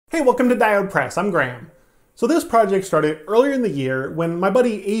Hey, welcome to Diode Press, I'm Graham. So this project started earlier in the year when my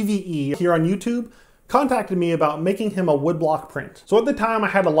buddy AvE here on YouTube contacted me about making him a woodblock print. So at the time I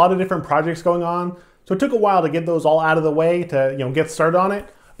had a lot of different projects going on, so it took a while to get those all out of the way to get started on it,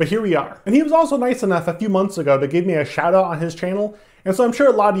 but here we are. And he was also nice enough a few months ago to give me a shout out on his channel, and so I'm sure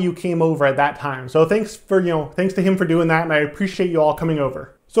a lot of you came over at that time. So thanks to him for doing that, and I appreciate you all coming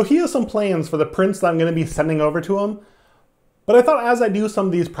over. So he has some plans for the prints that I'm going to be sending over to him. But I thought as I do some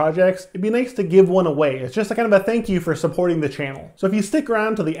of these projects, it'd be nice to give one away. It's just a kind of a thank you for supporting the channel. So if you stick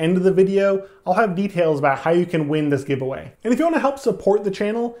around to the end of the video, I'll have details about how you can win this giveaway. And if you want to help support the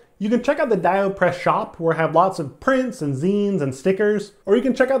channel, you can check out the Diode Press shop where I have lots of prints and zines and stickers, or you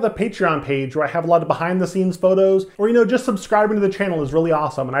can check out the Patreon page where I have a lot of behind the scenes photos, or just subscribing to the channel is really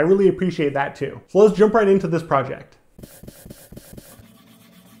awesome and I really appreciate that too. So let's jump right into this project.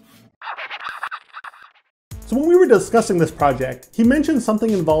 So when we were discussing this project, he mentioned something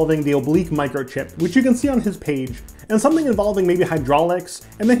involving the oblique microchip, which you can see on his page, and something involving maybe hydraulics,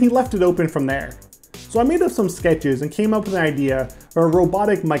 and then he left it open from there. So I made up some sketches and came up with an idea for a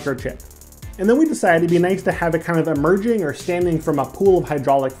robotic microchip. And then we decided it'd be nice to have it kind of emerging or standing from a pool of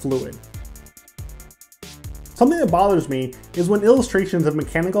hydraulic fluid. Something that bothers me is when illustrations of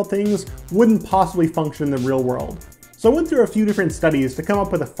mechanical things wouldn't possibly function in the real world. So I went through a few different studies to come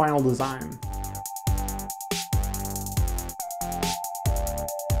up with a final design.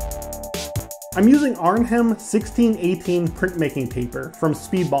 I'm using Arnhem 1618 printmaking paper from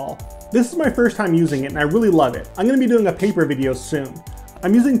Speedball. This is my first time using it and I really love it. I'm going to be doing a paper video soon.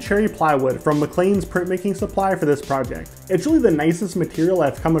 I'm using cherry plywood from McLean's printmaking supply for this project. It's really the nicest material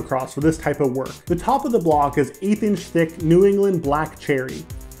I've come across for this type of work. The top of the block is 1/8 inch thick New England black cherry,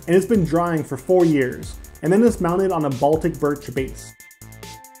 and it's been drying for 4 years, and then it's mounted on a Baltic birch base.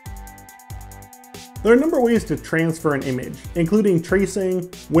 There are a number of ways to transfer an image, including tracing,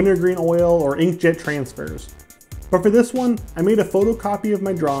 wintergreen oil, or inkjet transfers. But for this one, I made a photocopy of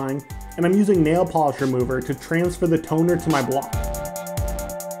my drawing, and I'm using nail polish remover to transfer the toner to my block.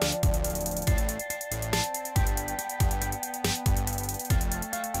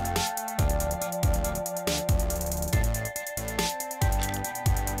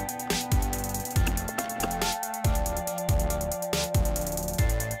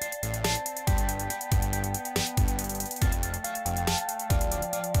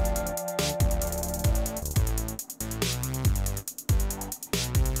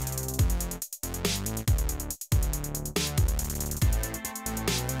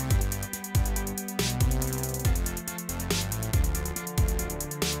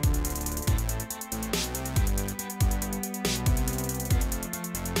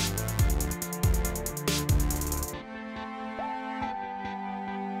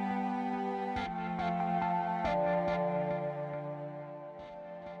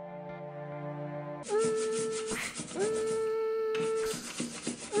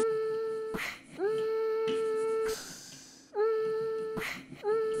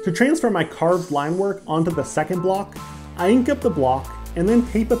 To transfer my carved line work onto the second block, I ink up the block and then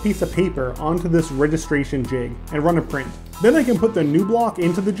tape a piece of paper onto this registration jig and run a print. Then I can put the new block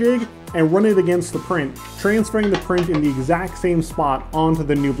into the jig and run it against the print, transferring the print in the exact same spot onto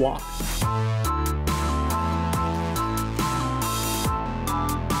the new block.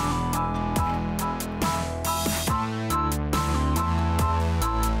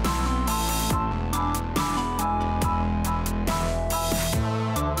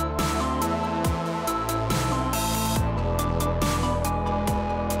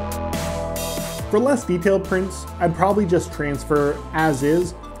 For less detailed prints, I'd probably just transfer as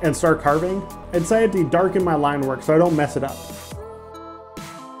is and start carving. I decided to darken my line work so I don't mess it up.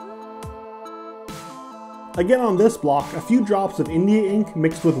 Again on this block, a few drops of India ink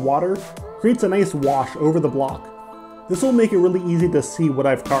mixed with water creates a nice wash over the block. This will make it really easy to see what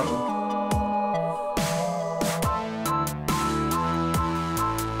I've carved.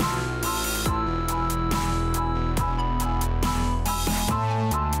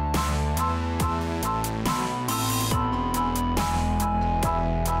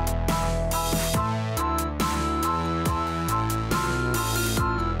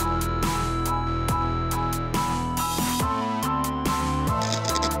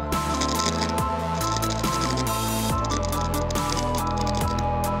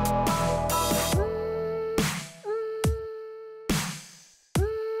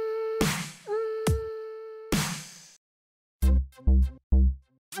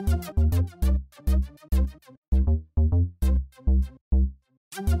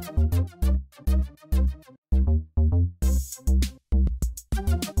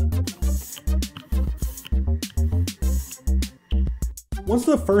 Once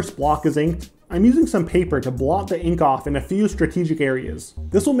the first block is inked, I'm using some paper to blot the ink off in a few strategic areas.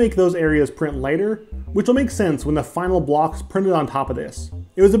 This will make those areas print lighter, which will make sense when the final block's printed on top of this.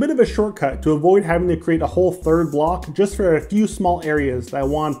 It was a bit of a shortcut to avoid having to create a whole third block just for a few small areas that I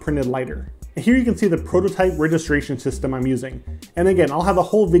want printed lighter. And here you can see the prototype registration system I'm using. And again, I'll have a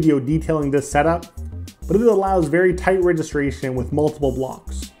whole video detailing this setup, but it allows very tight registration with multiple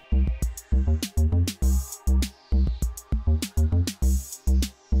blocks.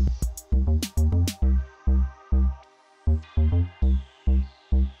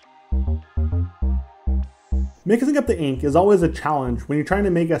 Mixing up the ink is always a challenge when you're trying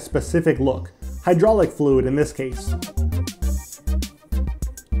to make a specific look, hydraulic fluid in this case.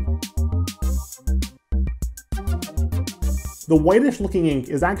 The whitish looking ink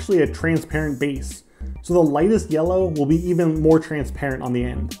is actually a transparent base, so the lightest yellow will be even more transparent on the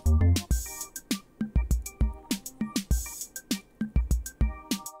end.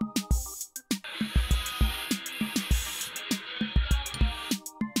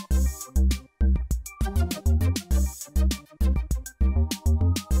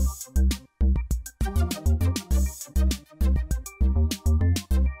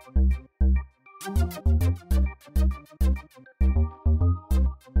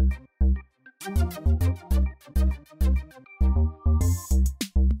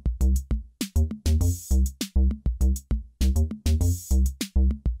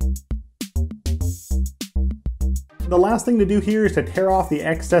 The last thing to do here is to tear off the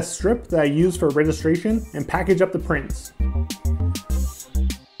excess strip that I used for registration and package up the prints.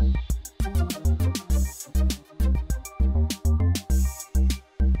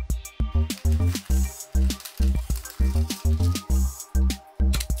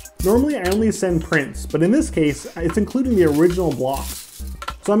 Normally I only send prints, but in this case it's including the original blocks.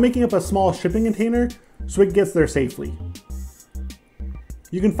 So I'm making up a small shipping container so it gets there safely.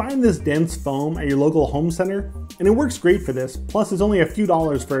 You can find this dense foam at your local home center, and it works great for this, plus it's only a few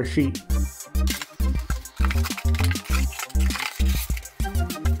dollars for a sheet.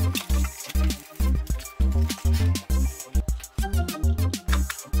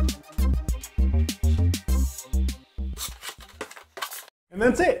 And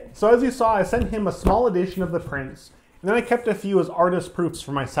that's it. So as you saw, I sent him a small edition of the prints, and then I kept a few as artist proofs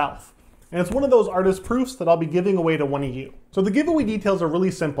for myself. And it's one of those artist proofs that I'll be giving away to one of you. So the giveaway details are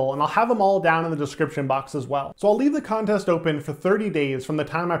really simple, and I'll have them all down in the description box as well. So I'll leave the contest open for 30 days from the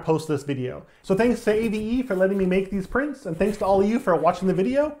time I post this video. So thanks to AvE for letting me make these prints, and thanks to all of you for watching the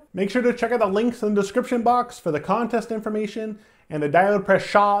video. Make sure to check out the links in the description box for the contest information, and the Diode Press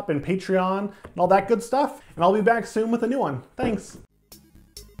shop and Patreon, and all that good stuff. And I'll be back soon with a new one. Thanks.